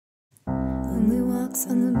Lonely walks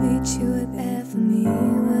on the beach, you were there for me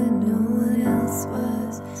when no one else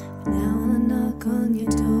was. But now I knock on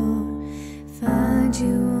your door, find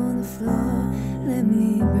you on the floor. Let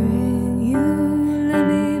me bring you, let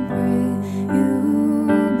me bring you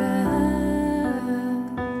back.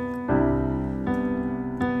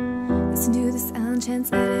 Listen to the sound,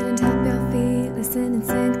 translate it and tap your feet. Listen and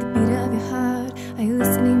sync the beat of your heart. Are you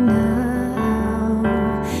listening now?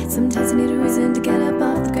 Sometimes you need a reason to get up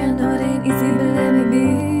off the ground. No, it ain't easy, but let me be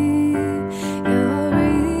your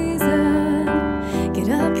reason. Get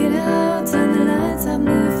up, get out, turn the lights off,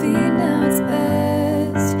 move your feet. Now it's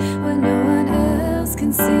best when no one else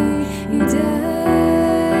can see you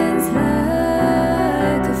dance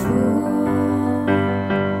like a fool.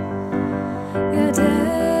 You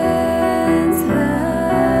dance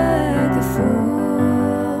like a fool.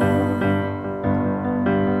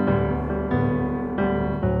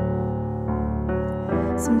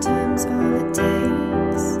 Sometimes all it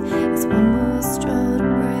takes is one more straw to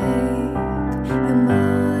break your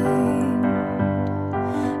mind,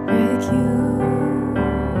 break you.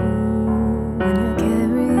 When you're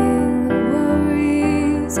carrying the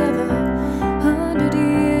worries of 100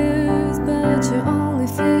 years, but you're only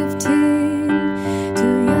 15,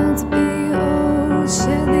 too young to be old.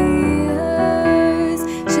 Shed the years,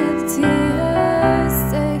 shed the tears,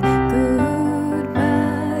 say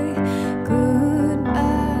goodbye,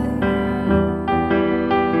 goodbye.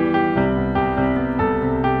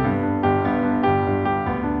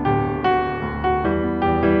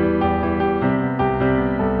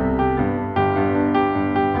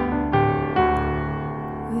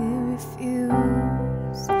 We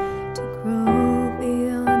refuse to grow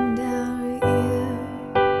beyond our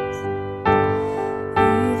years,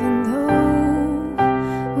 even though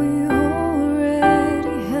we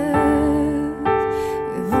already have.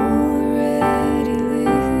 We've already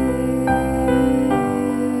lived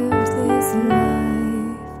this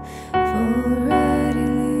life. We've already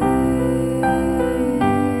lived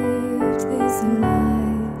this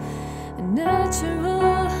life. A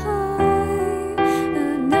natural high, a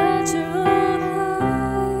natural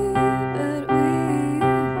high, but we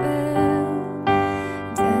will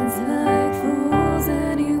dance like fools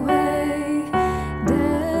anyway.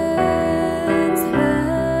 Dance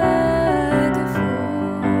like a fool.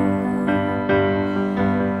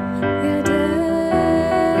 Yeah,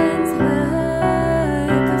 dance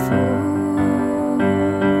like a fool.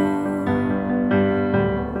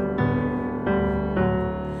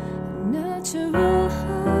 Natural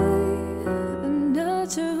high, a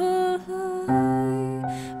natural high,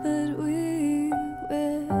 but we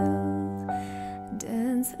will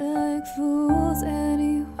dance like fools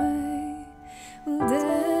anyway. We'll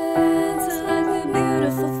dance like the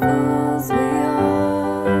beautiful fools we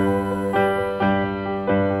are.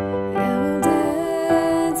 Yeah, we'll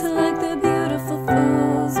dance like the beautiful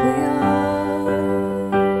fools we are.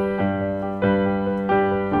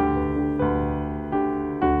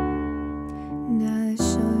 And I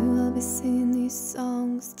assure you I'll be singing these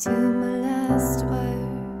songs till my last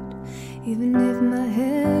word. Even if my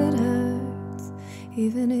head hurts,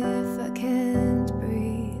 even if I can't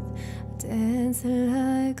breathe, I'll dance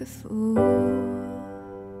like a fool.